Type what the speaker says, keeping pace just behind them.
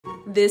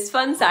This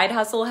fun side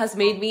hustle has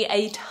made me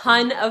a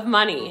ton of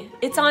money.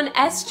 It's on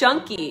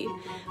SJunkie.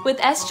 With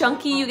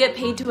SJunkie, you get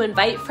paid to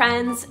invite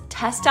friends,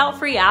 test out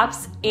free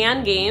apps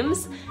and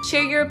games,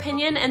 share your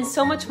opinion, and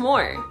so much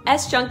more.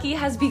 SJunkie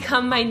has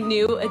become my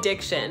new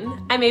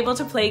addiction. I'm able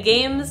to play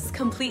games,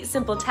 complete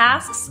simple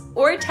tasks,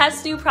 or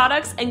test new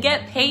products and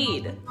get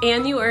paid.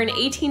 And you earn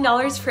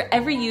 $18 for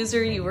every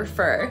user you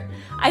refer.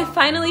 I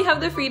finally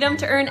have the freedom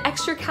to earn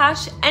extra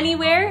cash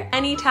anywhere,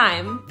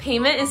 anytime.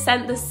 Payment is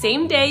sent the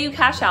same day you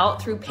cash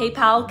out through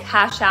PayPal,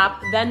 Cash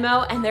App,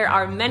 Venmo, and there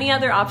are many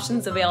other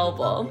options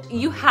available.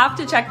 You have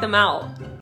to check them out.